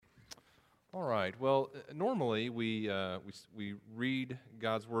All right. Well, normally we read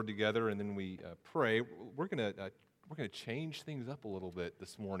God's word together and then we pray. We're gonna change things up a little bit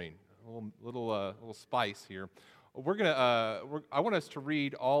this morning. A little spice here. I want us to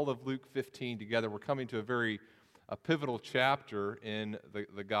read all of Luke 15 together. We're coming to a very pivotal chapter in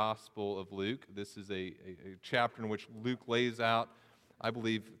the Gospel of Luke. This is a chapter in which Luke lays out, I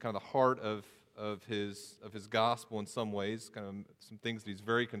believe, kind of the heart of his gospel in some ways, kind of some things that he's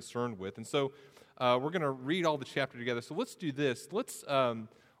very concerned with. And so we're going to read all the chapter together. So let's do this. We're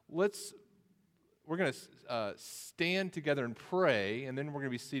going to stand together and pray, and then we're going to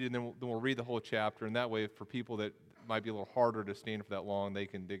be seated, and then we'll read the whole chapter. And that way, for people that might be a little harder to stand for that long, they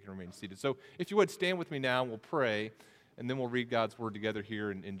can remain seated. So if you would, stand with me now, and we'll pray, and then we'll read God's word together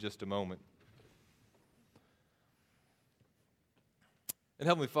here in just a moment. And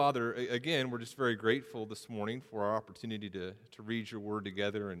Heavenly Father, again, we're just very grateful this morning for our opportunity to read your word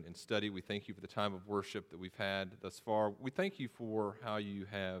together and study. We thank you for the time of worship that we've had thus far. We thank you for how you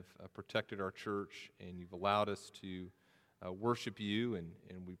have protected our church and you've allowed us to worship you, and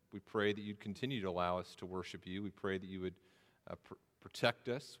we pray that you'd continue to allow us to worship you. We pray that you would protect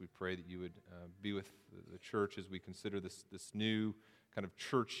us. We pray that you would be with the church as we consider this new kind of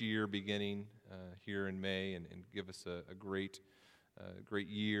church year beginning here in May, and give us a great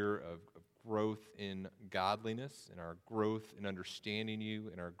year of growth in godliness, and our growth in understanding you,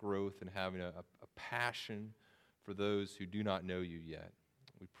 and our growth in having a passion for those who do not know you yet.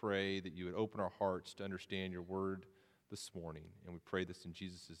 We pray that you would open our hearts to understand your word this morning, and we pray this in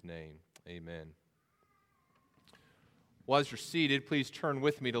Jesus' name. Amen. Well, as you're seated, please turn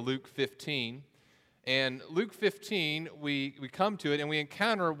with me to Luke 15. And Luke 15, we come to it and we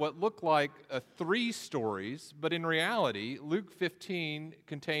encounter what look like 3 stories, but in reality, Luke 15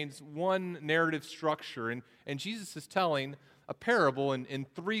 contains one narrative structure, and Jesus is telling a parable in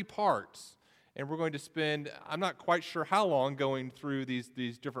 3 parts. And we're going to spend, I'm not quite sure how long, going through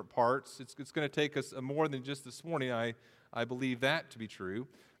these different parts. It's going to take us more than just this morning. I believe that to be true.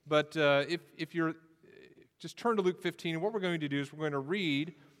 But if you're, just turn to Luke 15, and what we're going to do is we're going to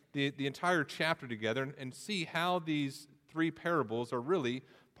read the entire chapter together and see how these 3 parables are really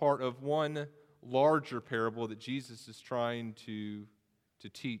part of one larger parable that Jesus is trying to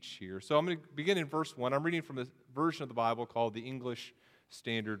teach here. So I'm going to begin in verse 1. I'm reading from a version of the Bible called the English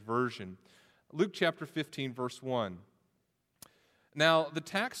Standard Version. Luke chapter 15, verse 1. Now the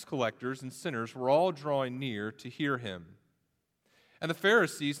tax collectors and sinners were all drawing near to hear him. And the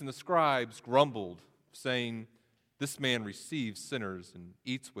Pharisees and the scribes grumbled, saying, "This man receives sinners and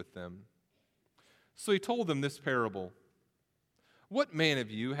eats with them." So he told them this parable. "What man of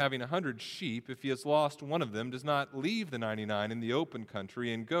you, having 100 sheep, if he has lost one of them, does not leave the 99 in the open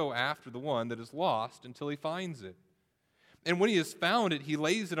country and go after the one that is lost until he finds it? And when he has found it, he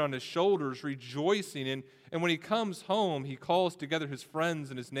lays it on his shoulders, rejoicing. And when he comes home, he calls together his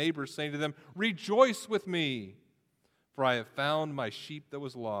friends and his neighbors, saying to them, 'Rejoice with me, for I have found my sheep that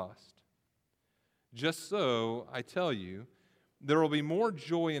was lost.' Just so, I tell you, there will be more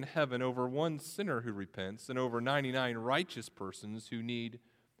joy in heaven over one sinner who repents than over 99 righteous persons who need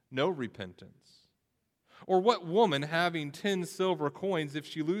no repentance. Or what woman, having 10 silver coins, if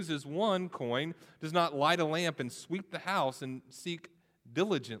she loses one coin, does not light a lamp and sweep the house and seek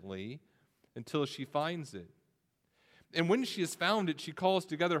diligently until she finds it? And when she has found it, she calls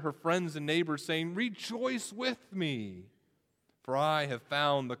together her friends and neighbors, saying, 'Rejoice with me, for I have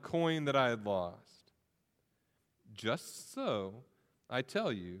found the coin that I had lost.' Just so, I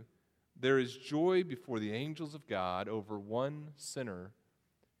tell you, there is joy before the angels of God over one sinner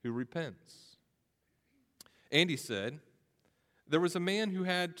who repents." And he said, "There was a man who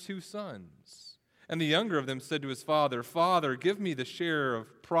had 2 sons. And the younger of them said to his father, 'Father, give me the share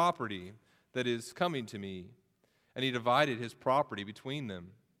of property that is coming to me.' And he divided his property between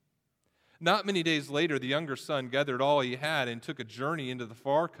them. Not many days later, the younger son gathered all he had and took a journey into the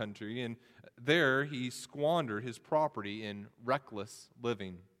far country, and there he squandered his property in reckless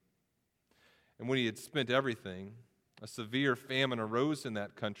living. And when he had spent everything, a severe famine arose in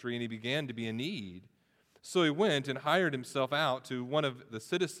that country, and he began to be in need. So he went and hired himself out to one of the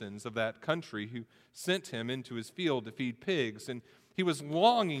citizens of that country, who sent him into his field to feed pigs. And he was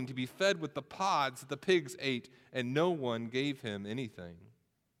longing to be fed with the pods that the pigs ate, and no one gave him anything.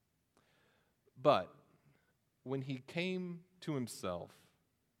 But when he came to himself,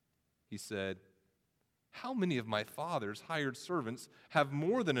 he said, 'How many of my father's hired servants have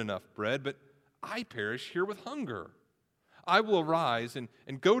more than enough bread, but I perish here with hunger? I will arise and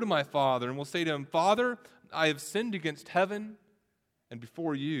go to my father, and will say to him, Father, I have sinned against heaven and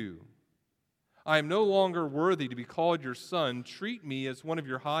before you. I am no longer worthy to be called your son. Treat me as one of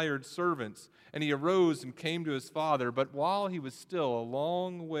your hired servants." And he arose and came to his father. But while he was still a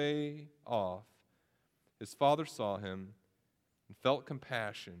long way off, his father saw him and felt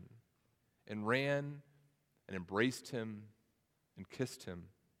compassion and ran and embraced him and kissed him.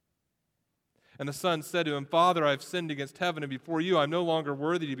 And the son said to him, "Father, I have sinned against heaven and before you. I am no longer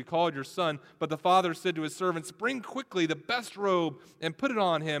worthy to be called your son." But the father said to his servants, "Bring quickly the best robe and put it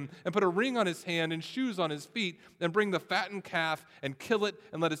on him, and put a ring on his hand and shoes on his feet, and bring the fattened calf and kill it,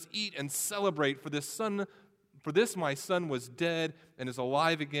 and let us eat and celebrate. For this my son was dead and is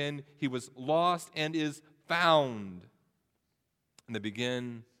alive again. He was lost and is found." And they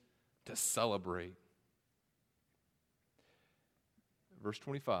begin to celebrate. Verse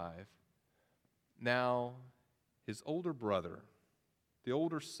 25. Now his older brother, the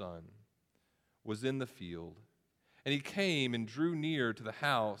older son, was in the field, and he came and drew near to the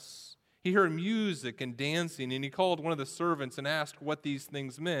house. He heard music and dancing, and he called one of the servants and asked what these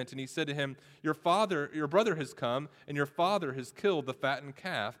things meant. And he said to him, your brother has come, and your father has killed the fattened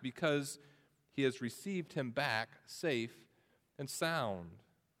calf, because he has received him back safe and sound."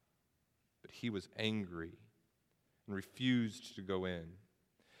 But he was angry and refused to go in.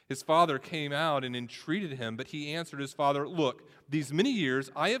 His father came out and entreated him, but he answered his father, "Look, these many years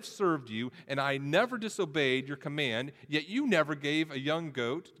I have served you, and I never disobeyed your command, yet you never gave a young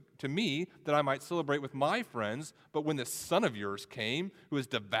goat to me that I might celebrate with my friends. But when this son of yours came, who has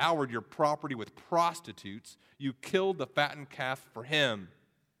devoured your property with prostitutes, you killed the fattened calf for him."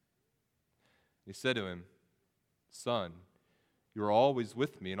 He said to him, "Son, you are always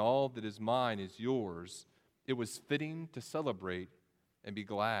with me, and all that is mine is yours. It was fitting to celebrate and be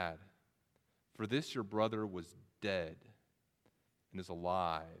glad. For this your brother was dead and is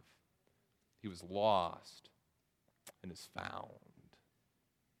alive. He was lost and is found."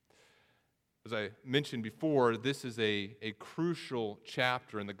 As I mentioned before, this is a crucial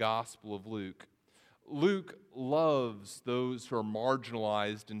chapter in the Gospel of Luke. Luke loves those who are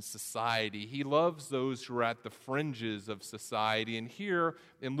marginalized in society. He loves those who are at the fringes of society. And here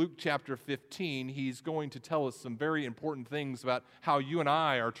in Luke chapter 15, he's going to tell us some very important things about how you and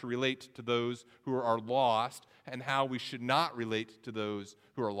I are to relate to those who are lost, and how we should not relate to those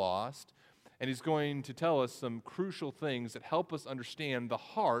who are lost. And he's going to tell us some crucial things that help us understand the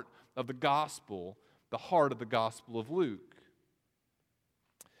heart of the gospel of Luke.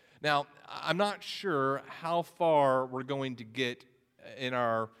 Now, I'm not sure how far we're going to get in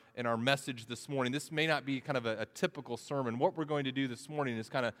our message this morning. This may not be kind of a typical sermon. What we're going to do this morning is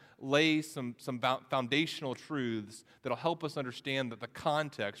kind of lay some foundational truths that'll help us understand the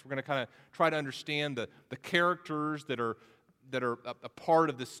context. We're going to kind of try to understand the characters that are a part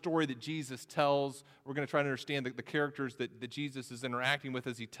of the story that Jesus tells. We're going to try to understand the characters that Jesus is interacting with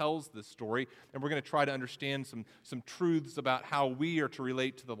as he tells this story. And we're going to try to understand some truths about how we are to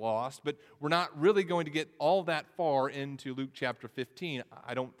relate to the lost. But we're not really going to get all that far into Luke chapter 15,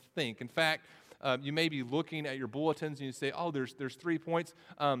 I don't think. In fact, you may be looking at your bulletins and you say, "Oh, there's 3 points."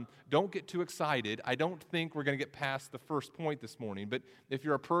 Don't get too excited. I don't think we're going to get past the first point this morning. But if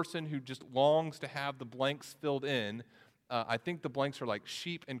you're a person who just longs to have the blanks filled in, I think the blanks are like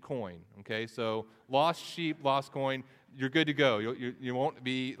sheep and coin, okay? So lost sheep, lost coin, you're good to go. You won't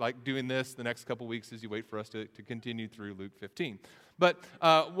be like doing this the next couple weeks as you wait for us to continue through Luke 15. But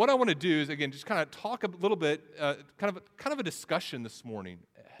what I want to do is, again, just kind of talk a little bit, kind of a discussion this morning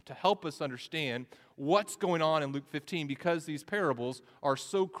to help us understand what's going on in Luke 15, because these parables are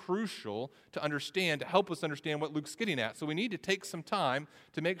so crucial to understand, to help us understand what Luke's getting at. So we need to take some time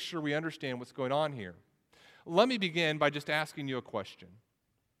to make sure we understand what's going on here. Let me begin by just asking you a question.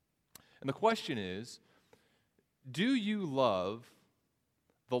 And the question is, do you love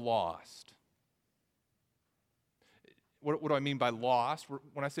the lost? What do I mean by lost?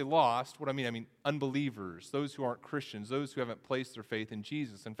 When I say lost, what do I mean? I mean unbelievers, those who aren't Christians, those who haven't placed their faith in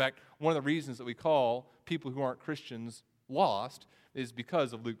Jesus. In fact, one of the reasons that we call people who aren't Christians lost is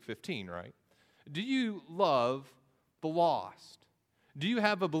because of Luke 15, right? Do you love the lost? Do you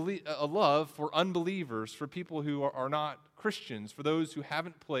have a love for unbelievers, for people who are not Christians, for those who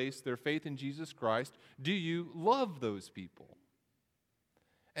haven't placed their faith in Jesus Christ? Do you love those people?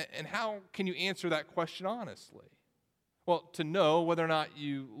 And how can you answer that question honestly? Well, to know whether or not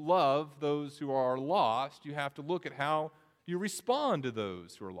you love those who are lost, you have to look at how you respond to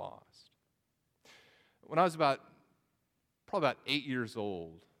those who are lost. When I was probably about 8 years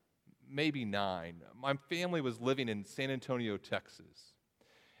old, maybe 9, my family was living in San Antonio, Texas.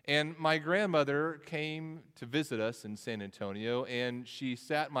 And my grandmother came to visit us in San Antonio, and she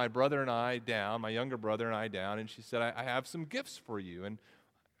sat my brother and I down, my younger brother and I down, and she said, I have some gifts for you. And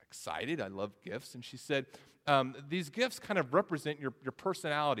I excited. I love gifts. And she said, these gifts kind of represent your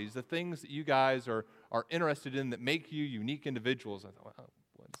personalities, the things that you guys are interested in that make you unique individuals. I thought, wow,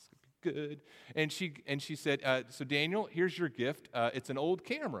 well, this could be good. And she said, so Daniel, here's your gift. It's an old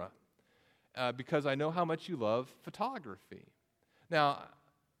camera because I know how much you love photography. Now,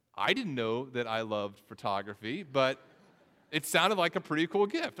 I didn't know that I loved photography, but it sounded like a pretty cool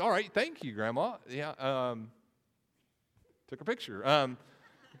gift. All right, thank you, Grandma. Yeah, took a picture.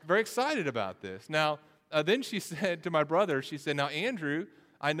 Very excited about this. Now, then she said to my brother, she said, now, Andrew,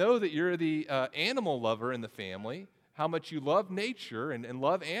 I know that you're the animal lover in the family, how much you love nature and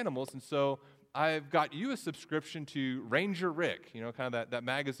love animals, and so I've got you a subscription to Ranger Rick, kind of that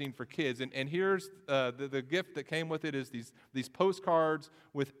magazine for kids. And here's the gift that came with it is these postcards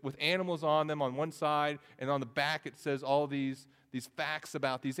with animals on them on one side, and on the back it says all these facts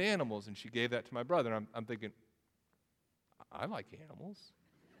about these animals. And she gave that to my brother. And I'm thinking, I like animals.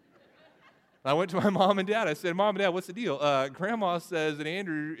 I went to my mom and dad. I said, Mom and Dad, what's the deal? Grandma says that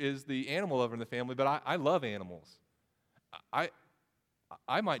Andrew is the animal lover in the family, but I love animals.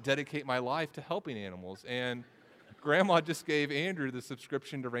 I might dedicate my life to helping animals. And Grandma just gave Andrew the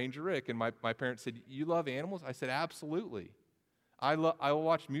subscription to Ranger Rick. And my parents said, you love animals? I said, absolutely. I will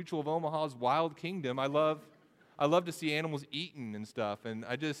watch Mutual of Omaha's Wild Kingdom. I love to see animals eaten and stuff. And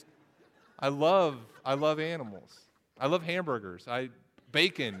I love animals. I love hamburgers.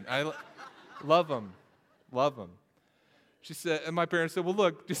 Bacon. Love them. Love them. She said, and my parents said, well,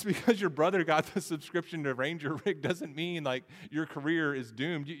 look, just because your brother got the subscription to Ranger Rick doesn't mean like your career is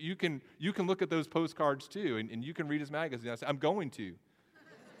doomed. You can look at those postcards too, and you can read his magazine. I said, I'm going to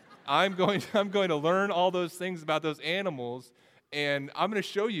learn all those things about those animals, and I'm going to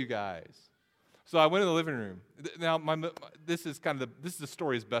show you guys. So I went in the living room. Now, this is the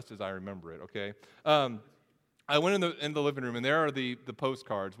story as best as I remember it, okay? I went in the living room, and there are the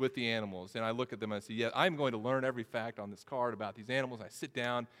postcards with the animals, and I look at them, and I say, yeah, I'm going to learn every fact on this card about these animals. I sit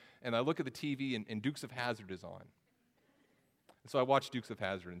down, and I look at the TV, and Dukes of Hazzard is on. And so I watch Dukes of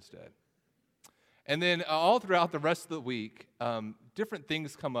Hazzard instead. And then all throughout the rest of the week, different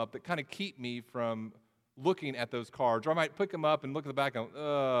things come up that kind of keep me from looking at those cards, or I might pick them up and look at the back and go,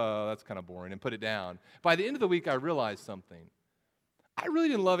 oh, that's kind of boring, and put it down. By the end of the week, I realized something. I really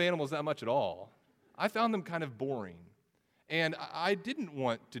didn't love animals that much at all. I found them kind of boring. And I didn't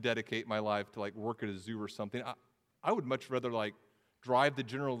want to dedicate my life to like work at a zoo or something. I would much rather like drive the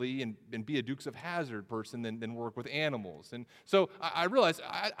General Lee and be a Dukes of Hazzard person than work with animals. And so I realized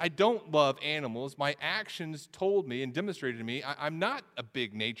I don't love animals. My actions told me and demonstrated to me I'm not a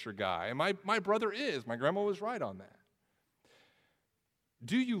big nature guy. And my brother is. My grandma was right on that.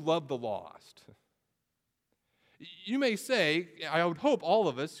 Do you love the lost? You may say, I would hope all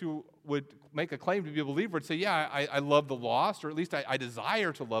of us who would make a claim to be a believer would say, yeah, I love the lost, or at least I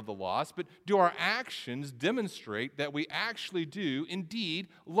desire to love the lost, but do our actions demonstrate that we actually do indeed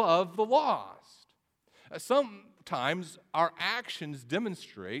love the lost? Sometimes our actions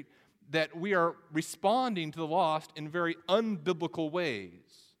demonstrate that we are responding to the lost in very unbiblical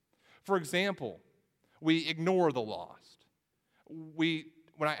ways. For example, we ignore the lost.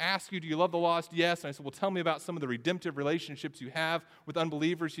 When I ask you, do you love the lost? Yes. And I said, well, tell me about some of the redemptive relationships you have with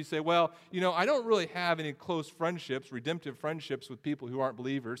unbelievers. You say, well, I don't really have any close friendships, redemptive friendships with people who aren't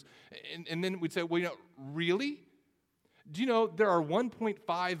believers. And then we'd say, well, really? Do you know there are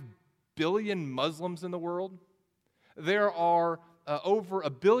 1.5 billion Muslims in the world? There are over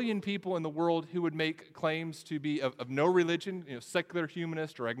 1 billion people in the world who would make claims to be of no religion, secular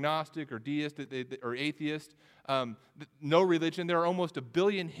humanist or agnostic or deist or atheist, no religion. There are almost 1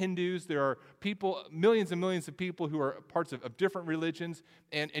 billion Hindus. There are people, millions and millions of people who are parts of different religions.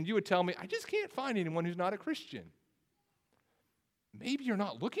 And you would tell me, I just can't find anyone who's not a Christian. Maybe you're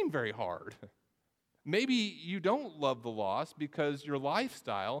not looking very hard. Maybe you don't love the lost because your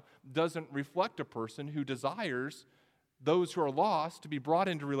lifestyle doesn't reflect a person who desires those who are lost to be brought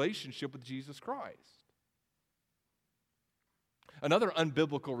into relationship with Jesus Christ. Another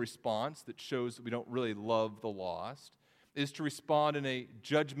unbiblical response that shows that we don't really love the lost is to respond in a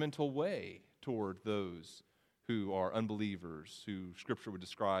judgmental way toward those who are unbelievers, who Scripture would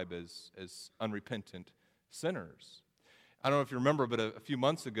describe as unrepentant sinners. I don't know if you remember, but a few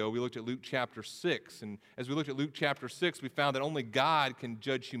months ago, we looked at Luke chapter 6. And as we looked at Luke chapter 6, we found that only God can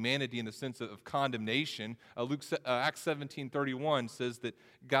judge humanity in the sense of condemnation. Acts 17:31 says that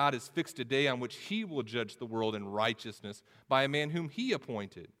God has fixed a day on which he will judge the world in righteousness by a man whom he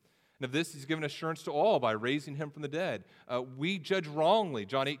appointed. And of this, he's given assurance to all by raising him from the dead. We judge wrongly.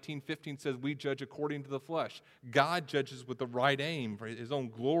 John 18:15 says we judge according to the flesh. God judges with the right aim for his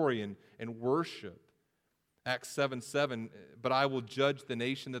own glory and worship. Acts 7:7, but I will judge the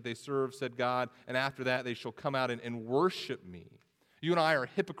nation that they serve, said God, and after that they shall come out and worship me. You and I are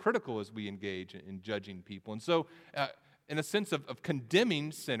hypocritical as we engage in judging people. And so, in a sense of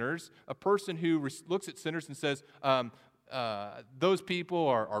condemning sinners, a person who looks at sinners and says, those people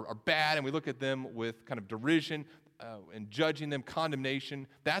are bad, and we look at them with kind of derision and judging them, condemnation,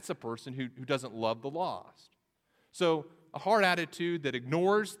 that's a person who doesn't love the lost. So a hard attitude that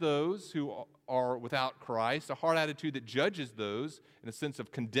ignores those who are without Christ, a hard attitude that judges those in a sense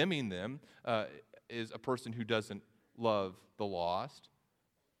of condemning them, is a person who doesn't love the lost.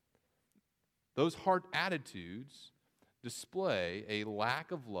 Those hard attitudes display a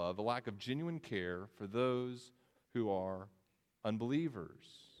lack of love, a lack of genuine care for those who are unbelievers,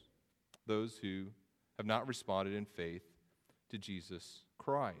 those who have not responded in faith to Jesus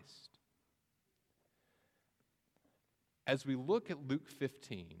Christ. As we look at Luke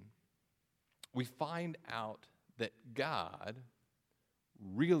 15, we find out that God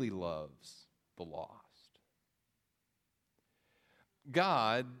really loves the lost.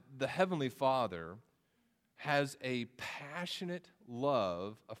 God, the Heavenly Father, has a passionate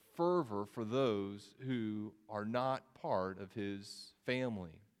love, a fervor for those who are not part of His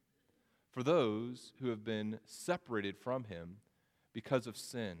family, for those who have been separated from Him because of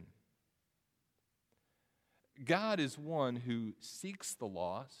sin. God is one who seeks the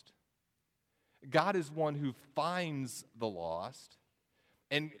lost. God is one who finds the lost.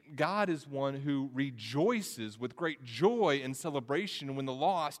 And God is one who rejoices with great joy and celebration when the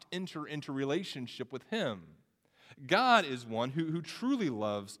lost enter into relationship with Him. God is one who truly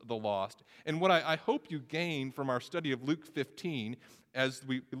loves the lost. And what I hope you gain from our study of Luke 15, as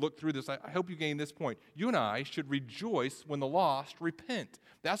we look through this, I hope you gain this point. You and I should rejoice when the lost repent.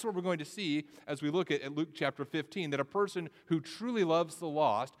 That's what we're going to see as we look at Luke chapter 15, that a person who truly loves the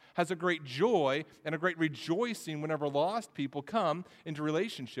lost has a great joy and a great rejoicing whenever lost people come into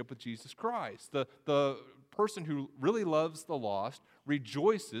relationship with Jesus Christ. The person who really loves the lost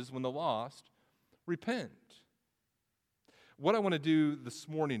rejoices when the lost repent. What I want to do this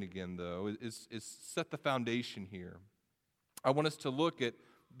morning again, though, is set the foundation here. I want us to look at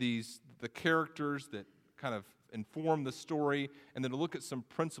the characters that kind of inform the story, and then to look at some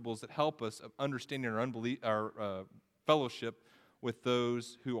principles that help us of understanding our fellowship with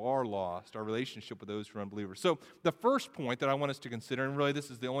those who are lost, our relationship with those who are unbelievers. So the first point that I want us to consider, and really this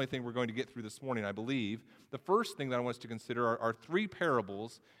is the only thing we're going to get through this morning, I believe, the first thing that I want us to consider are three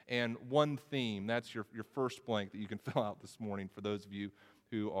parables and one theme. That's your first blank that you can fill out this morning for those of you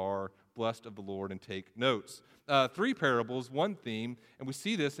who are blessed of the Lord and take notes. Three parables, one theme, and we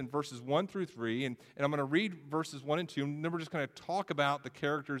see this in verses 1 through 3, and I'm going to read verses 1 and 2, and then we're just going to talk about the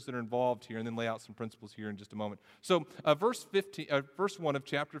characters that are involved here, and then lay out some principles here in just a moment. So verse 1 of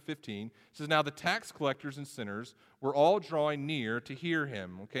chapter 15 says, "Now the tax collectors and sinners were all drawing near to hear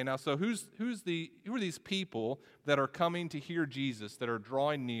him." Okay, now so who are these people that are coming to hear Jesus, that are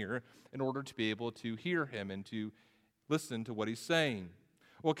drawing near in order to be able to hear him and to listen to what he's saying?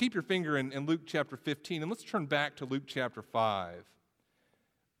 Well, keep your finger in Luke chapter 15, and let's turn back to Luke chapter 5.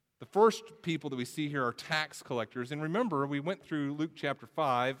 The first people that we see here are tax collectors. And remember, we went through Luke chapter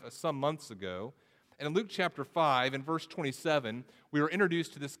 5 some months ago. And in Luke chapter 5, in verse 27, we were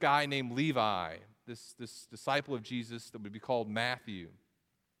introduced to this guy named Levi, this disciple of Jesus that would be called Matthew.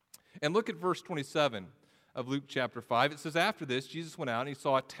 And look at verse 27 of Luke chapter 5. It says, "After this, Jesus went out and he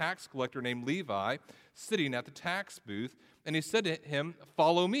saw a tax collector named Levi sitting at the tax booth. And he said to him,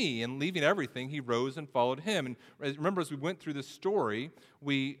 'Follow me.' And leaving everything, he rose and followed him." And remember, as we went through this story,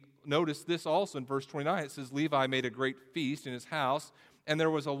 we noticed this also in verse 29. It says, "Levi made a great feast in his house, and there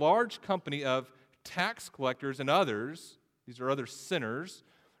was a large company of tax collectors and others," these are other sinners,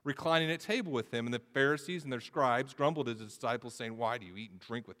 "reclining at table with him. And the Pharisees and their scribes grumbled at his disciples, saying, 'Why do you eat and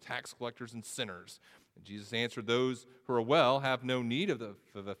drink with tax collectors and sinners?' And Jesus answered, 'Those who are well have no need of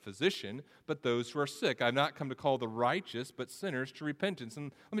a physician, but those who are sick. I have not come to call the righteous, but sinners to repentance.'"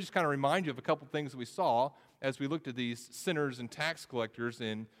 And let me just kind of remind you of a couple things that we saw as we looked at these sinners and tax collectors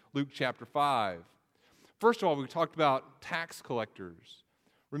in Luke chapter 5. First of all, we talked about tax collectors.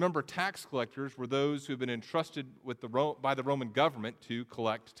 Remember, tax collectors were those who have been entrusted by the Roman government to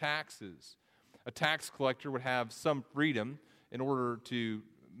collect taxes. A tax collector would have some freedom in order to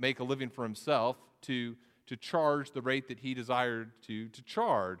make a living for himself, to charge the rate that he desired to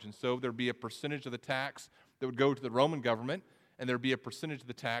charge. And so there'd be a percentage of the tax that would go to the Roman government, and there'd be a percentage of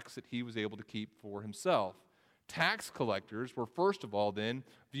the tax that he was able to keep for himself. Tax collectors were first of all then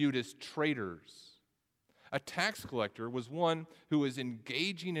viewed as traitors. A tax collector was one who was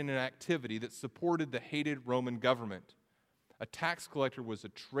engaging in an activity that supported the hated Roman government. A tax collector was a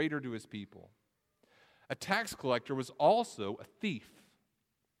traitor to his people. A tax collector was also a thief.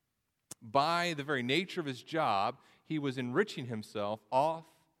 By the very nature of his job, he was enriching himself off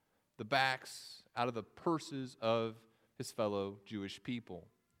the backs, out of the purses of his fellow Jewish people.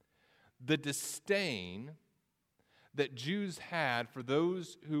 The disdain that Jews had for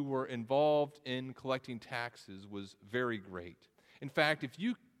those who were involved in collecting taxes was very great. In fact, if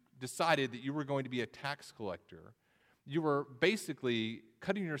you decided that you were going to be a tax collector, you were basically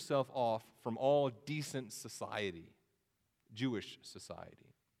cutting yourself off from all decent society, Jewish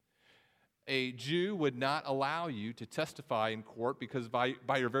society. A Jew would not allow you to testify in court because by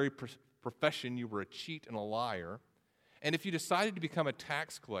your very profession you were a cheat and a liar. And if you decided to become a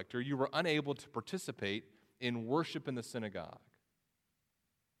tax collector, you were unable to participate in worship in the synagogue.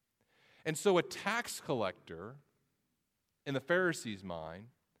 And so a tax collector, in the Pharisees' mind,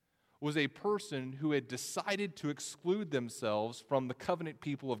 was a person who had decided to exclude themselves from the covenant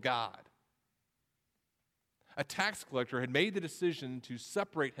people of God. A tax collector had made the decision to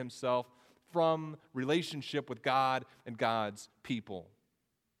separate himself from relationship with God and God's people.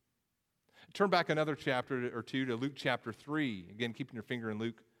 Turn back another chapter or two to Luke chapter 3. Again, keeping your finger in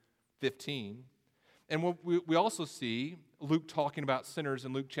Luke 15. And what we also see Luke talking about sinners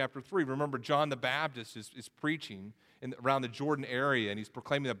in Luke chapter 3. Remember, John the Baptist is preaching around the Jordan area, and he's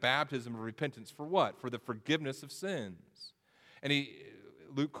proclaiming the baptism of repentance for what? For the forgiveness of sins. And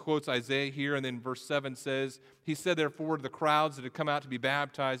Luke quotes Isaiah here, and then verse 7 says, he said, therefore, to the crowds that had come out to be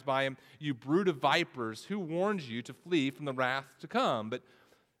baptized by him, you brood of vipers, who warns you to flee from the wrath to come? But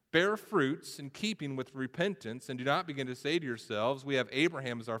bear fruits in keeping with repentance, and do not begin to say to yourselves, we have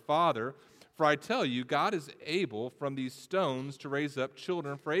Abraham as our father. For I tell you, God is able from these stones to raise up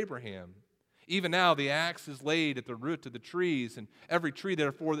children for Abraham. Even now the axe is laid at the root of the trees, and every tree,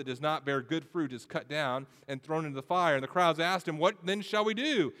 therefore, that does not bear good fruit is cut down and thrown into the fire. And the crowds asked him, what then shall we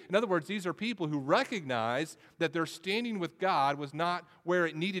do? In other words, these are people who recognize that their standing with God was not where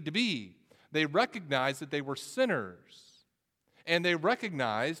it needed to be. They recognized that they were sinners. And they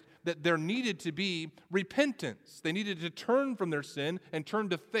recognized that there needed to be repentance. They needed to turn from their sin and turn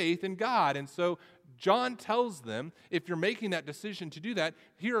to faith in God. And so John tells them, if you're making that decision to do that,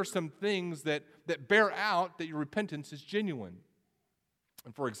 here are some things that bear out that your repentance is genuine.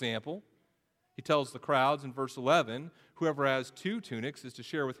 And for example, he tells the crowds in verse 11, whoever has 2 tunics is to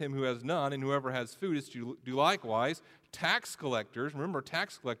share with him who has none, and whoever has food is to do likewise. Tax collectors, remember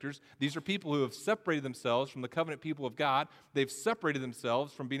tax collectors, these are people who have separated themselves from the covenant people of God. They've separated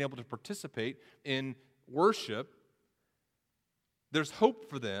themselves from being able to participate in worship. There's hope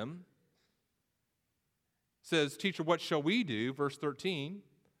for them. It says, teacher, what shall we do? Verse 13,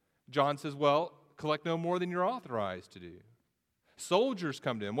 John says, well, collect no more than you're authorized to do. Soldiers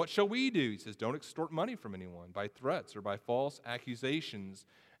come to him. What shall we do? He says, don't extort money from anyone by threats or by false accusations.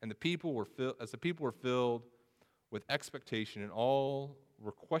 And the people were filled with expectation, and all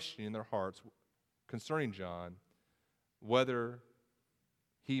were questioning in their hearts concerning John whether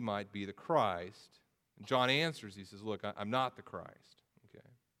he might be the Christ. And John answers, he says, look, I'm not the Christ. Okay.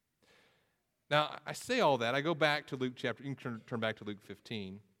 Now, I say all that. I go back to Luke chapter, you can turn back to Luke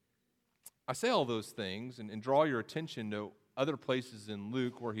 15. I say all those things and draw your attention to other places in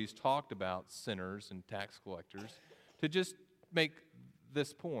Luke where he's talked about sinners and tax collectors to just make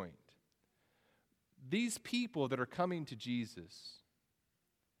this point. These people that are coming to Jesus,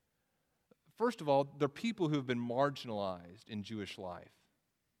 first of all, they're people who have been marginalized in Jewish life.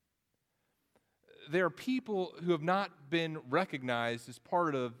 They're people who have not been recognized as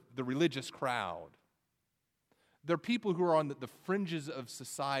part of the religious crowd. They're people who are on the fringes of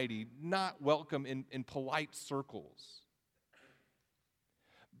society, not welcome in polite circles.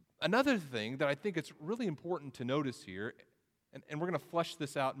 Another thing that I think it's really important to notice here, and we're going to flesh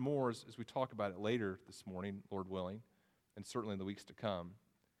this out more as we talk about it later this morning, Lord willing, and certainly in the weeks to come.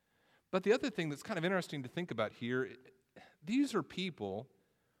 But the other thing that's kind of interesting to think about here, these are people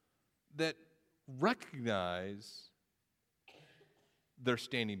that recognize they're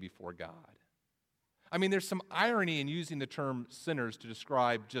standing before God. I mean, there's some irony in using the term sinners to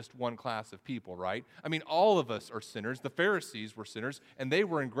describe just one class of people, right? I mean, all of us are sinners. The Pharisees were sinners, and they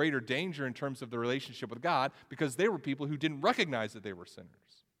were in greater danger in terms of their relationship with God because they were people who didn't recognize that they were sinners.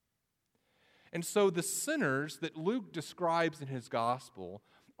 And so the sinners that Luke describes in his gospel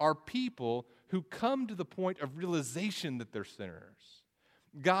are people who come to the point of realization that they're sinners.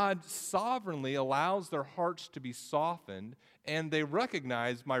 God sovereignly allows their hearts to be softened, and they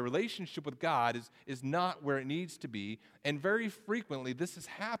recognize my relationship with God is not where it needs to be. And very frequently, this is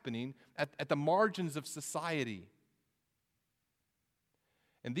happening at the margins of society.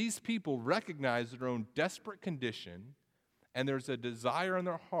 And these people recognize their own desperate condition, And there's a desire in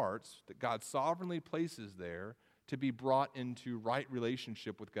their hearts that God sovereignly places there to be brought into right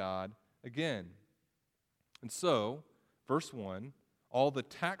relationship with God again. And so, verse 1, all the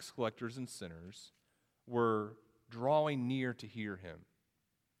tax collectors and sinners were drawing near to hear him.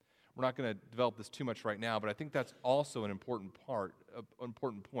 We're not going to develop this too much right now, but I think that's also an important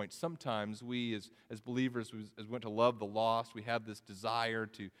point. Sometimes we as believers, as we want to love the lost, we have this desire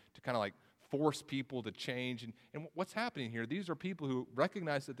to kind of like force people to change. And what's happening here, these are people who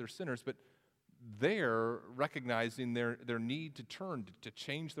recognize that they're sinners, but they're recognizing their need to turn, to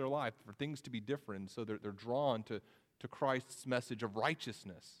change their life, for things to be different. So they're drawn to Christ's message of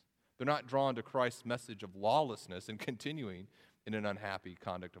righteousness. They're not drawn to Christ's message of lawlessness and continuing in an unhappy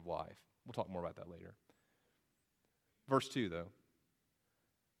conduct of life. We'll talk more about that later. Verse 2, though.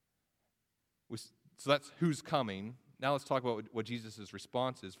 So that's who's coming. Now let's talk about what Jesus'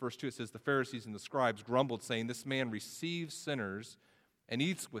 response is. Verse 2, it says, the Pharisees and the scribes grumbled, saying, this man receives sinners and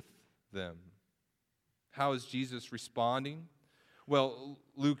eats with them. How is Jesus responding? Well,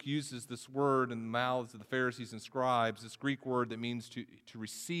 Luke uses this word in the mouths of the Pharisees and scribes, this Greek word that means to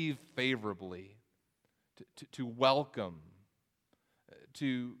receive favorably, to welcome,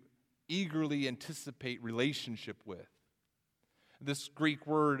 to eagerly anticipate relationship with. This Greek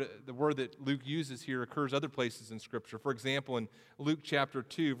word, the word that Luke uses here, occurs other places in Scripture. For example, in Luke chapter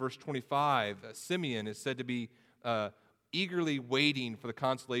 2, verse 25, Simeon is said to be eagerly waiting for the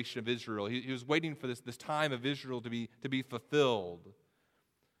consolation of Israel. He was waiting for this time of Israel to be fulfilled.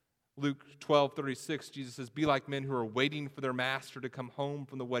 Luke 12:36, Jesus says, be like men who are waiting for their master to come home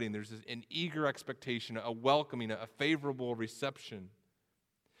from the wedding. There's an eager expectation, a welcoming, a favorable reception.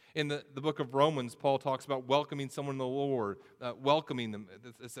 In the book of Romans, Paul talks about welcoming someone in the Lord, welcoming them.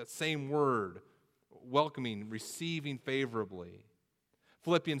 It's that same word, welcoming, receiving favorably.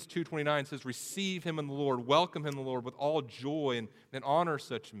 Philippians 2:29 says, receive him in the Lord, welcome him in the Lord with all joy, and honor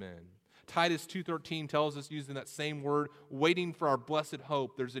such men. Titus 2:13 tells us, using that same word, waiting for our blessed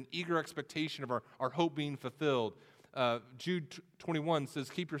hope. There's an eager expectation of our hope being fulfilled. Jude 21 says,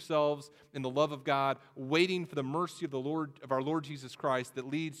 keep yourselves in the love of God, waiting for the mercy of our Lord Jesus Christ that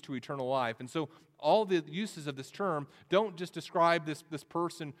leads to eternal life. And so all the uses of this term don't just describe this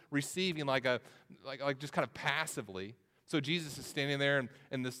person receiving like just kind of passively. So Jesus is standing there,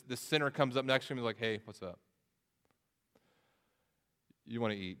 and this sinner comes up next to him and is like, hey, what's up? You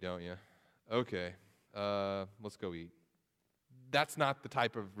want to eat, don't you? Okay, let's go eat. That's not the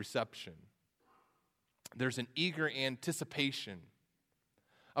type of reception. There's an eager anticipation.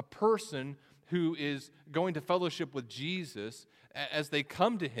 A person who is going to fellowship with Jesus, as they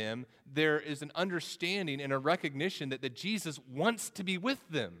come to him, there is an understanding and a recognition that Jesus wants to be with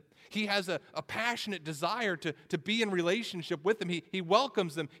them. He has a passionate desire to be in relationship with them. He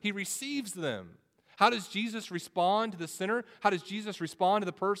welcomes them. He receives them. How does Jesus respond to the sinner? How does Jesus respond to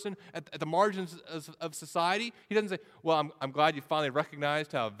the person at the margins of society? He doesn't say, well, I'm glad you finally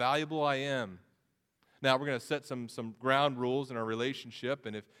recognized how valuable I am. Now, we're going to set some ground rules in our relationship,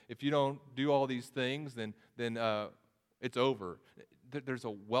 and if you don't do all these things, then it's over. There's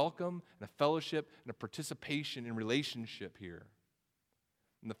a welcome and a fellowship and a participation in relationship here.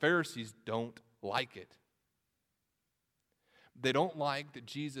 And the Pharisees don't like it. They don't like that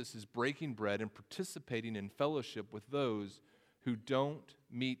Jesus is breaking bread and participating in fellowship with those who don't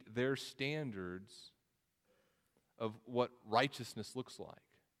meet their standards of what righteousness looks like.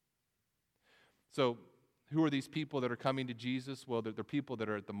 So, who are these people that are coming to Jesus? Well, they're people that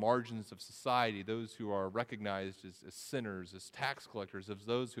are at the margins of society, those who are recognized as sinners, as tax collectors, as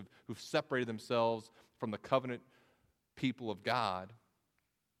those who've separated themselves from the covenant people of God.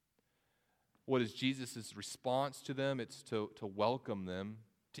 What is Jesus' response to them? It's to welcome them,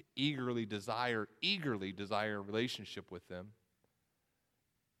 to eagerly desire a relationship with them.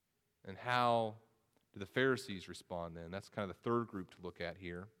 And how do the Pharisees respond then? That's kind of the third group to look at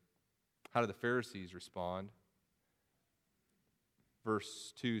here. How do the Pharisees respond?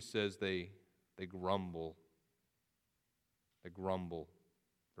 Verse 2 says they grumble. They grumble.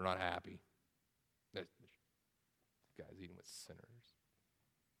 They're not happy. This guy's eating with sinners.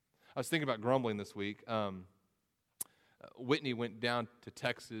 I was thinking about grumbling this week. Whitney went down to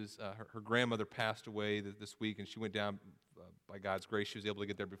Texas. Her grandmother passed away this week, and she went down, by God's grace, she was able to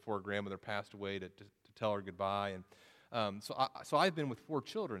get there before her grandmother passed away to tell her goodbye. And so I've been with 4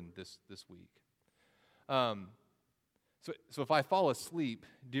 children this week. So if I fall asleep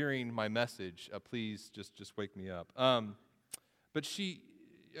during my message, please just wake me up. But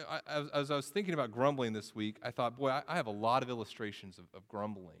as I was thinking about grumbling this week, I thought, boy, I have a lot of illustrations of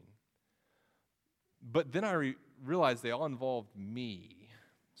grumbling. But then I realized they all involved me,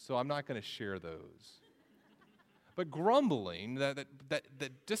 so I'm not going to share those. But grumbling,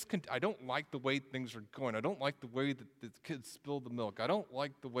 I don't like the way things are going. I don't like the way that the kids spilled the milk. I don't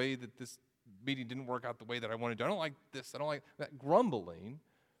like the way that this meeting didn't work out the way that I wanted to. I don't like this. I don't like that. Grumbling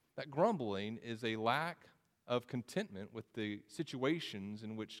is a lack of contentment with the situations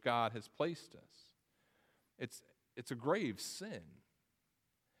in which God has placed us. It's a grave sin.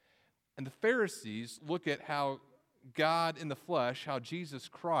 And the Pharisees look at how God in the flesh, how Jesus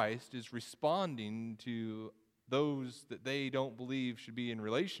Christ is responding to those that they don't believe should be in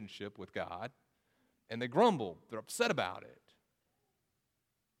relationship with God, and they grumble. They're upset about it.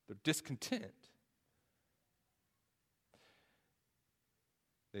 They're discontent.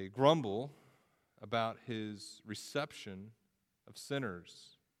 They grumble about his reception of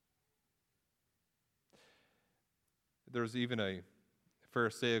sinners. There's even a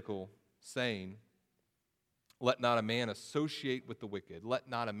Pharisaical saying, "Let not a man associate with the wicked. Let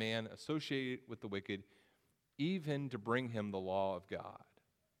not a man associate with the wicked, even to bring him the law of God."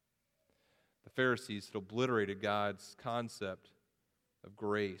 The Pharisees had obliterated God's concept of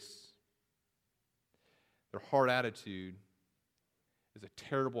grace. Their heart attitude is a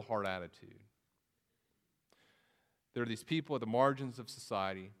terrible heart attitude. There are these people at the margins of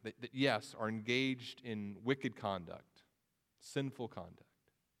society that yes, are engaged in wicked conduct, sinful conduct.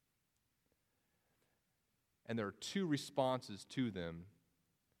 And there are two responses to them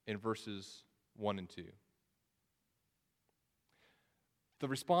in verses 1 and 2. The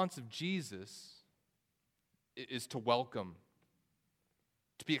response of Jesus is to welcome,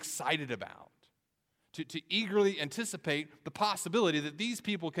 to be excited about, to eagerly anticipate the possibility that these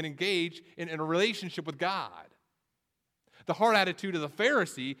people can engage in a relationship with God. The heart attitude of the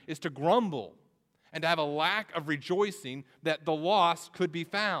Pharisee is to grumble and to have a lack of rejoicing that the lost could be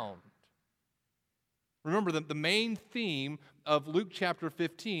found. Remember, the main theme of Luke chapter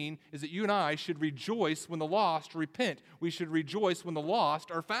 15 is that you and I should rejoice when the lost repent. We should rejoice when the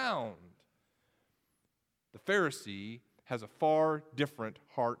lost are found. The Pharisee has a far different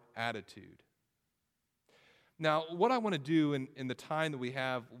heart attitude. Now, what I want to do in the time that we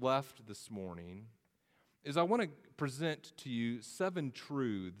have left this morning is I want to present to you 7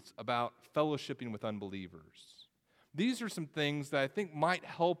 truths about fellowshipping with unbelievers. These are some things that I think might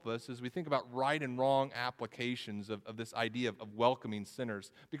help us as we think about right and wrong applications of this idea of welcoming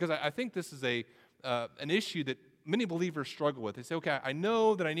sinners. Because I think this is an issue that many believers struggle with. They say, okay, I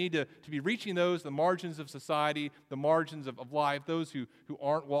know that I need to be reaching those, the margins of society, the margins of life, those who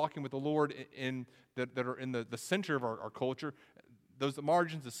aren't walking with the Lord that are in the center of our culture, those the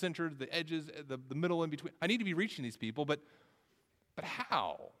margins, the center, the edges, the middle in between. I need to be reaching these people, but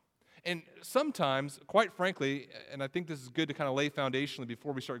how? And sometimes, quite frankly, and I think this is good to kind of lay foundationally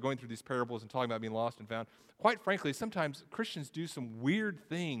before we start going through these parables and talking about being lost and found, quite frankly, sometimes Christians do some weird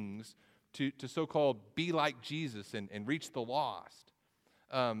things to so-called be like Jesus and reach the lost.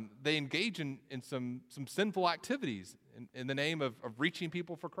 They engage in some sinful activities in the name of reaching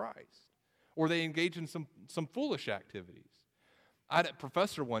people for Christ. Or they engage in some foolish activities. I had a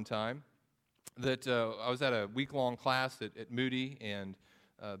professor one time that I was at a week-long class at Moody, and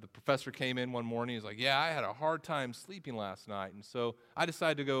the professor came in one morning. He's like, "Yeah, I had a hard time sleeping last night, and so I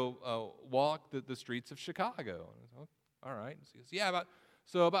decided to go walk the streets of Chicago." And I was like, "All right." And so he goes,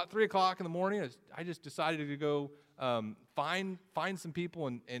 "Yeah, about 3 o'clock in the morning, I just decided to go find some people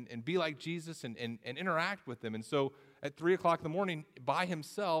and be like Jesus and interact with them." And so at 3 o'clock in the morning, by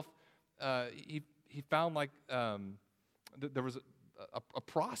himself, he found there was a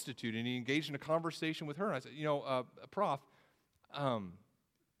prostitute, and he engaged in a conversation with her. And I said, "Prof,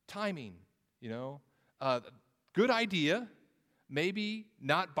 timing, good idea. Maybe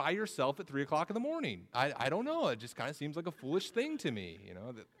not by yourself at 3 o'clock in the morning. I don't know. It just kind of seems like a foolish thing to me.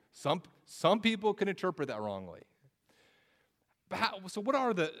 That some people can interpret that wrongly. But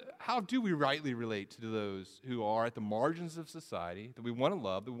how do we rightly relate to those who are at the margins of society that we want to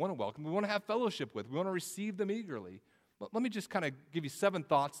love, that we want to welcome, we want to have fellowship with, we want to receive them eagerly? Let me just kind of give you 7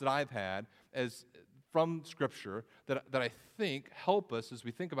 thoughts that I've had from Scripture that I think help us as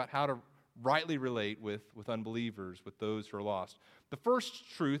we think about how to rightly relate with unbelievers, with those who are lost. The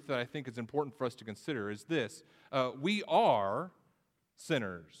first truth that I think is important for us to consider is this. We are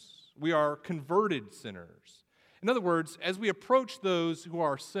sinners. We are converted sinners. In other words, as we approach those who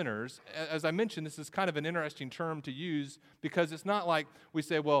are sinners, as I mentioned, this is kind of an interesting term to use because it's not like we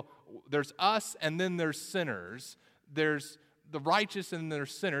say, well, there's us and then there's sinners. There's the righteous and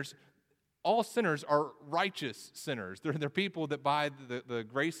there's sinners. All sinners are righteous sinners. They're people that by the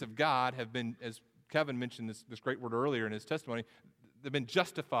grace of God have been, as Kevin mentioned this great word earlier in his testimony, they've been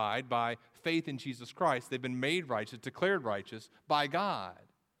justified by faith in Jesus Christ. They've been made righteous, declared righteous by God.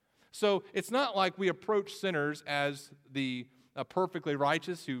 So it's not like we approach sinners as the perfectly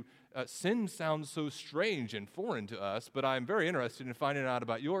righteous who sin sounds so strange and foreign to us, but I'm very interested in finding out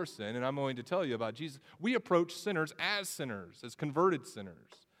about your sin, and I'm going to tell you about Jesus. We approach sinners, as converted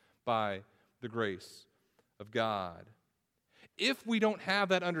sinners, by the grace of God. If we don't have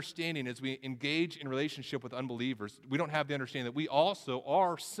that understanding as we engage in relationship with unbelievers, we don't have the understanding that we also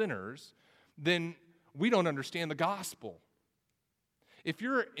are sinners, then we don't understand the gospel. If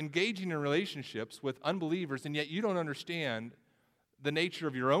you're engaging in relationships with unbelievers and yet you don't understand the nature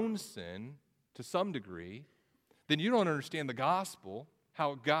of your own sin to some degree, then you don't understand the gospel,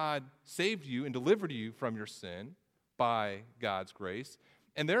 how God saved you and delivered you from your sin by God's grace,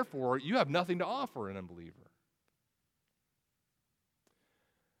 and therefore you have nothing to offer an unbeliever.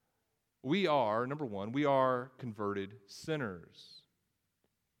 We are, number one, we are converted sinners.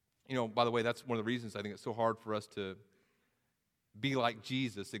 You know, by the way, that's one of the reasons I think it's so hard for us to be like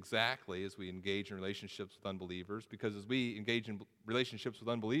Jesus exactly as we engage in relationships with unbelievers, because as we engage in relationships with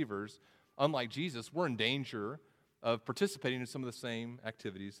unbelievers, unlike Jesus, we're in danger of participating in some of the same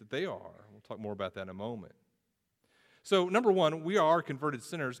activities that they are. We'll talk more about that in a moment. So, number one, we are converted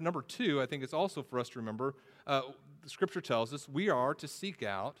sinners. Number two, I think it's also for us to remember, the Scripture tells us we are to seek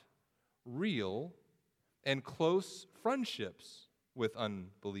out real and close friendships with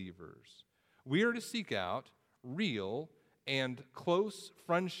unbelievers. We are to seek out real and close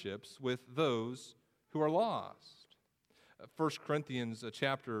friendships with those who are lost. 1 Corinthians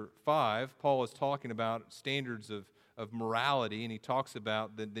chapter 5, Paul is talking about standards of morality, and he talks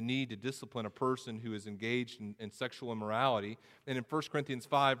about the need to discipline a person who is engaged in sexual immorality. And in 1 Corinthians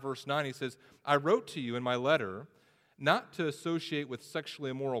 5, verse 9, he says, I wrote to you in my letter not to associate with sexually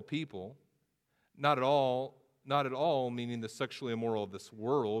immoral people, not at all meaning the sexually immoral of this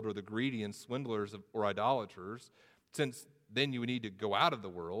world or the greedy and swindlers or idolaters, since then you would need to go out of the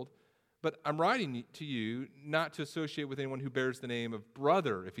world. But I'm writing to you not to associate with anyone who bears the name of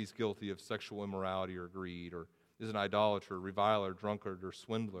brother if he's guilty of sexual immorality or greed, or is an idolater, reviler, drunkard, or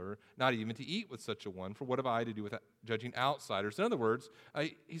swindler, not even to eat with such a one, for what have I to do with judging outsiders? In other words,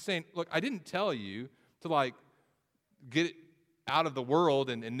 he's saying, look, I didn't tell you to get out of the world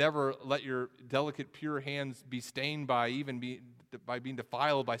and never let your delicate, pure hands be stained by being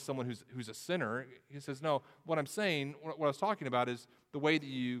defiled by someone who's a sinner. He says, no, what I'm saying, what I was talking about is the way that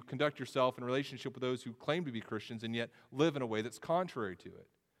you conduct yourself in relationship with those who claim to be Christians and yet live in a way that's contrary to it.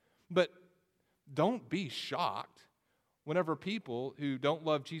 But don't be shocked whenever people who don't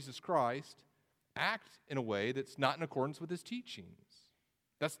love Jesus Christ act in a way that's not in accordance with his teachings.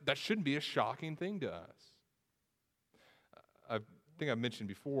 That shouldn't be a shocking thing to us. I think I've mentioned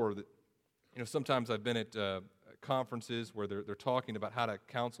before that, sometimes I've been at conferences where they're talking about how to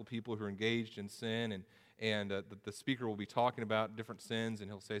counsel people who are engaged in sin, and the speaker will be talking about different sins, and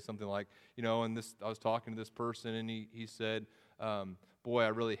he'll say something like, and I was talking to this person, and he said, boy, I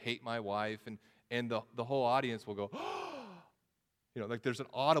really hate my wife, and the whole audience will go, there's an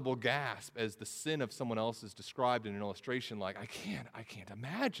audible gasp as the sin of someone else is described in an illustration, like, I can't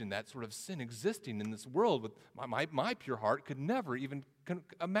imagine that sort of sin existing in this world. With my pure heart could never even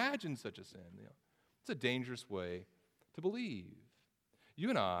imagine such a sin. It's a dangerous way to believe. You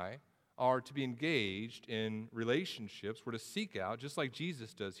and I are to be engaged in relationships. We're to seek out, just like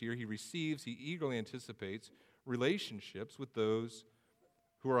Jesus does here. He eagerly anticipates relationships with those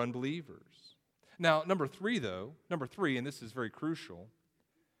who are unbelievers. Now, number three, and this is very crucial,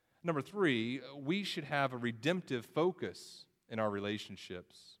 number three, we should have a redemptive focus in our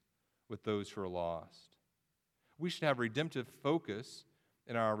relationships with those who are lost. We should have a redemptive focus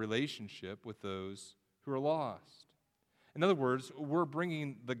in our relationship with those who are lost. In other words, we're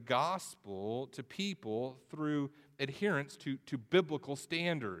bringing the gospel to people through adherence to biblical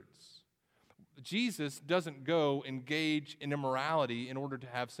standards. Jesus doesn't go engage in immorality in order to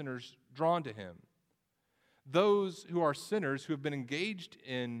have sinners drawn to him. Those who are sinners who have been engaged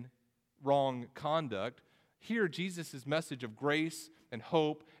in wrong conduct hear Jesus' message of grace and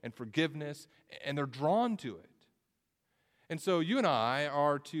hope and forgiveness, and they're drawn to it. And so you and I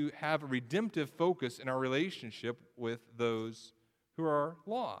are to have a redemptive focus in our relationship with those who are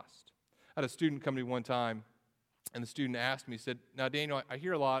lost. I had a student come to me one time, and the student asked me, he said, now, Daniel, I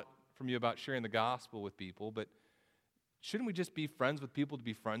hear a lot from you about sharing the gospel with people, but shouldn't we just be friends with people to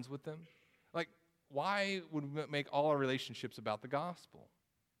be friends with them? Why would we make all our relationships about the gospel?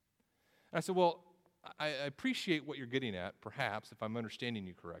 And I said, well, I appreciate what you're getting at, perhaps, if I'm understanding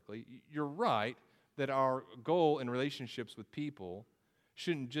you correctly. You're right that our goal in relationships with people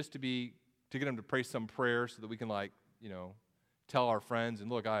shouldn't just be to get them to pray some prayer so that we can, tell our friends, and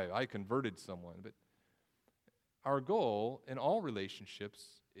look, I converted someone. But our goal in all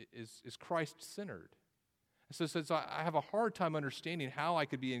relationships is Christ-centered. So I have a hard time understanding how I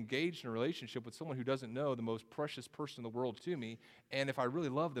could be engaged in a relationship with someone who doesn't know the most precious person in the world to me, and if I really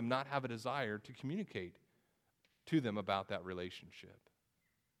love them, not have a desire to communicate to them about that relationship.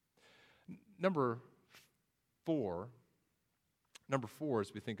 Number four,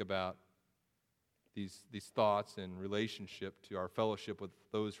 as we think about these thoughts in relationship to our fellowship with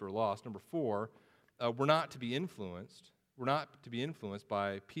those who are lost, number four, we're not to be influenced. We're not to be influenced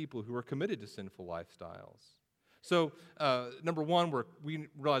by people who are committed to sinful lifestyles. So, number one, we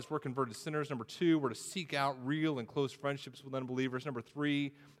realize we're converted sinners. Number two, we're to seek out real and close friendships with unbelievers. Number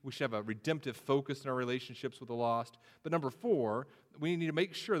three, we should have a redemptive focus in our relationships with the lost. But number four, we need to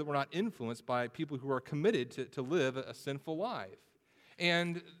make sure that we're not influenced by people who are committed to live a sinful life.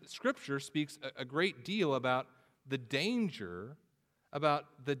 And Scripture speaks a great deal about the danger,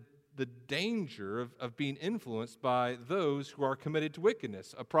 of being influenced by those who are committed to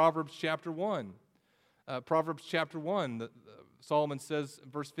wickedness. Proverbs chapter 1. Solomon says,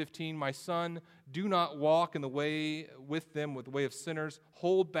 verse 15, "My son, do not walk in the way with them, with the way of sinners.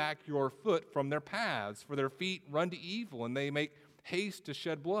 Hold back your foot from their paths, for their feet run to evil, and they make haste to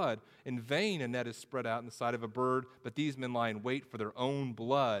shed blood. In vain a net is spread out in the sight of a bird, but these men lie in wait for their own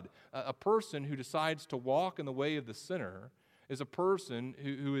blood." A person who decides to walk in the way of the sinner is a person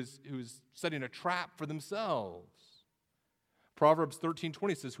who is setting a trap for themselves. Proverbs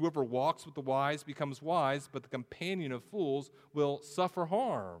 13:20 says, "Whoever walks with the wise becomes wise, but the companion of fools will suffer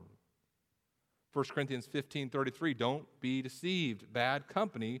harm." 1 Corinthians 15:33, "Don't be deceived. Bad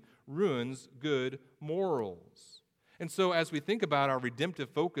company ruins good morals." And so as we think about our redemptive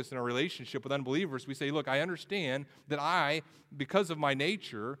focus in our relationship with unbelievers, we say, look, I understand that I, because of my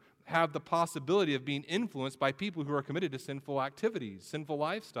nature, have the possibility of being influenced by people who are committed to sinful activities, sinful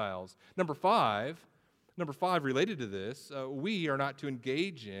lifestyles. Number five, related to this, we are not to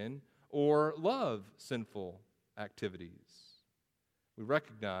engage in or love sinful activities. We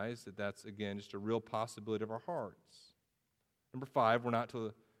recognize that that's, again, just a real possibility of our hearts. Number five, we're not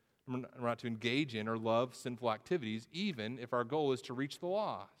to engage in or love sinful activities, even if our goal is to reach the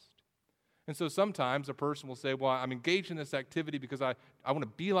lost. And so sometimes a person will say, well, I'm engaged in this activity because I want to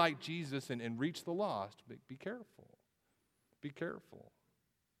be like Jesus and reach the lost. But be careful. Be careful.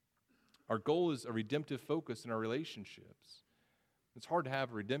 Our goal is a redemptive focus in our relationships. It's hard to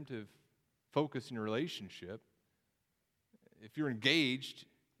have a redemptive focus in your relationship if you're engaged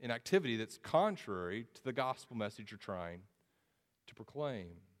in activity that's contrary to the gospel message you're trying to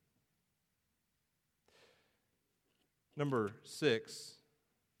proclaim. Number six,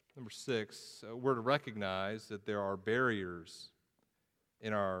 we're to recognize that there are barriers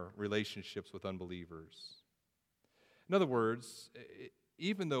in our relationships with unbelievers. In other words,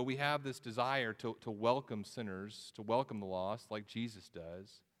 even though we have this desire to welcome sinners, to welcome the lost like Jesus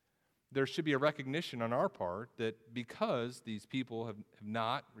does, there should be a recognition on our part that because these people have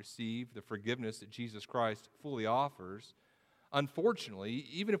not received the forgiveness that Jesus Christ fully offers, unfortunately,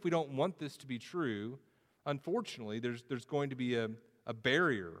 even if we don't want this to be true, unfortunately, there's going to be a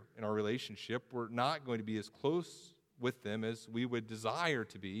barrier in our relationship. We're not going to be as close with them as we would desire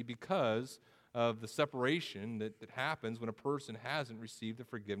to be because of the separation that happens when a person hasn't received the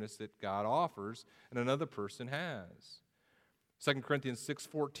forgiveness that God offers and another person has. 2 Corinthians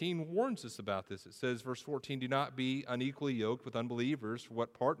 6:14 warns us about this. It says, verse 14, "Do not be unequally yoked with unbelievers, for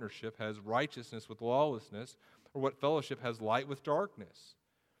what partnership has righteousness with lawlessness, or what fellowship has light with darkness?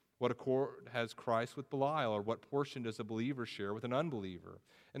 What accord has Christ with Belial, or what portion does a believer share with an unbeliever?"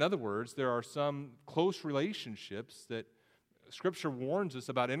 In other words, there are some close relationships that Scripture warns us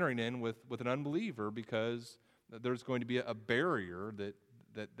about entering in with an unbeliever because there's going to be a barrier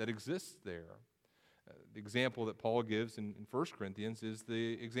that exists there. The example that Paul gives in 1 Corinthians is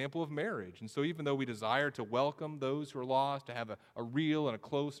the example of marriage. And so even though we desire to welcome those who are lost, to have a real and a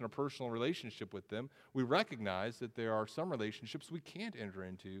close and a personal relationship with them, we recognize that there are some relationships we can't enter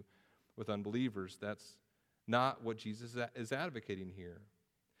into with unbelievers. That's not what Jesus is advocating here.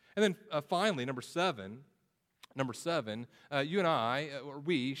 And then finally, number seven, you and I, or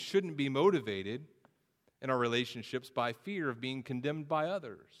we, shouldn't be motivated in our relationships by fear of being condemned by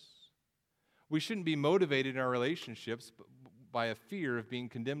others. We shouldn't be motivated in our relationships by a fear of being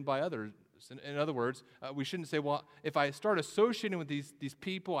condemned by others. In other words, we shouldn't say, well, if I start associating with these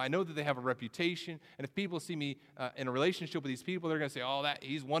people, I know that they have a reputation, and if people see me in a relationship with these people, they're going to say, oh,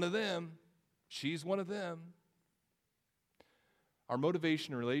 he's one of them, she's one of them. Our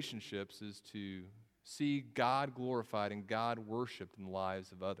motivation in relationships is to see God glorified and God worshiped in the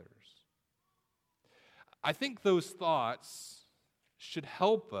lives of others. I think those thoughts should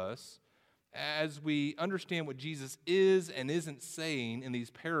help us as we understand what Jesus is and isn't saying in these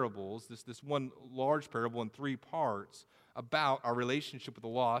parables, this one large parable in 3 parts about our relationship with the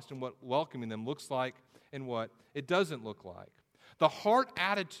lost and what welcoming them looks like and what it doesn't look like. The heart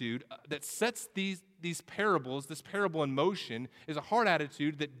attitude that sets these parables, this parable in motion, is a heart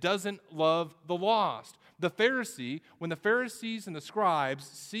attitude that doesn't love the lost. The Pharisee, when the Pharisees and the scribes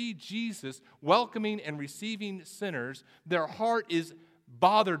see Jesus welcoming and receiving sinners, their heart is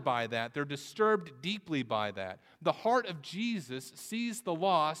bothered by that. They're disturbed deeply by that. The heart of Jesus sees the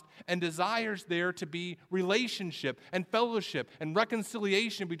lost and desires there to be relationship and fellowship and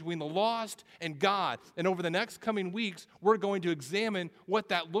reconciliation between the lost and God. And over the next coming weeks, we're going to examine what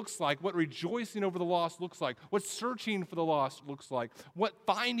that looks like, what rejoicing over the lost looks like, what searching for the lost looks like, what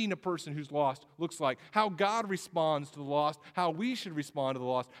finding a person who's lost looks like, how God responds to the lost, how we should respond to the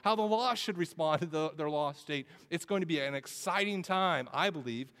lost, how the lost should respond to their lost state. It's going to be an exciting time, I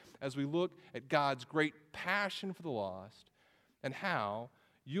believe, as we look at God's great passion for the lost and how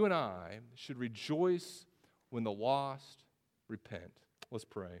you and I should rejoice when the lost repent. Let's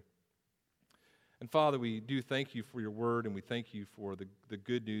pray. And Father, we do thank you for your word, and we thank you for the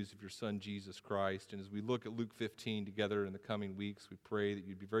good news of your Son, Jesus Christ. And as we look at Luke 15 together in the coming weeks, we pray that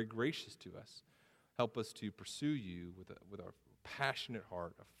you'd be very gracious to us. Help us to pursue you with a passionate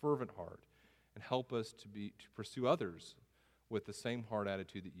heart, a fervent heart, and help us to pursue others with the same heart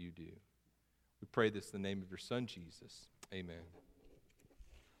attitude that you do. We pray this in the name of your Son, Jesus. Amen.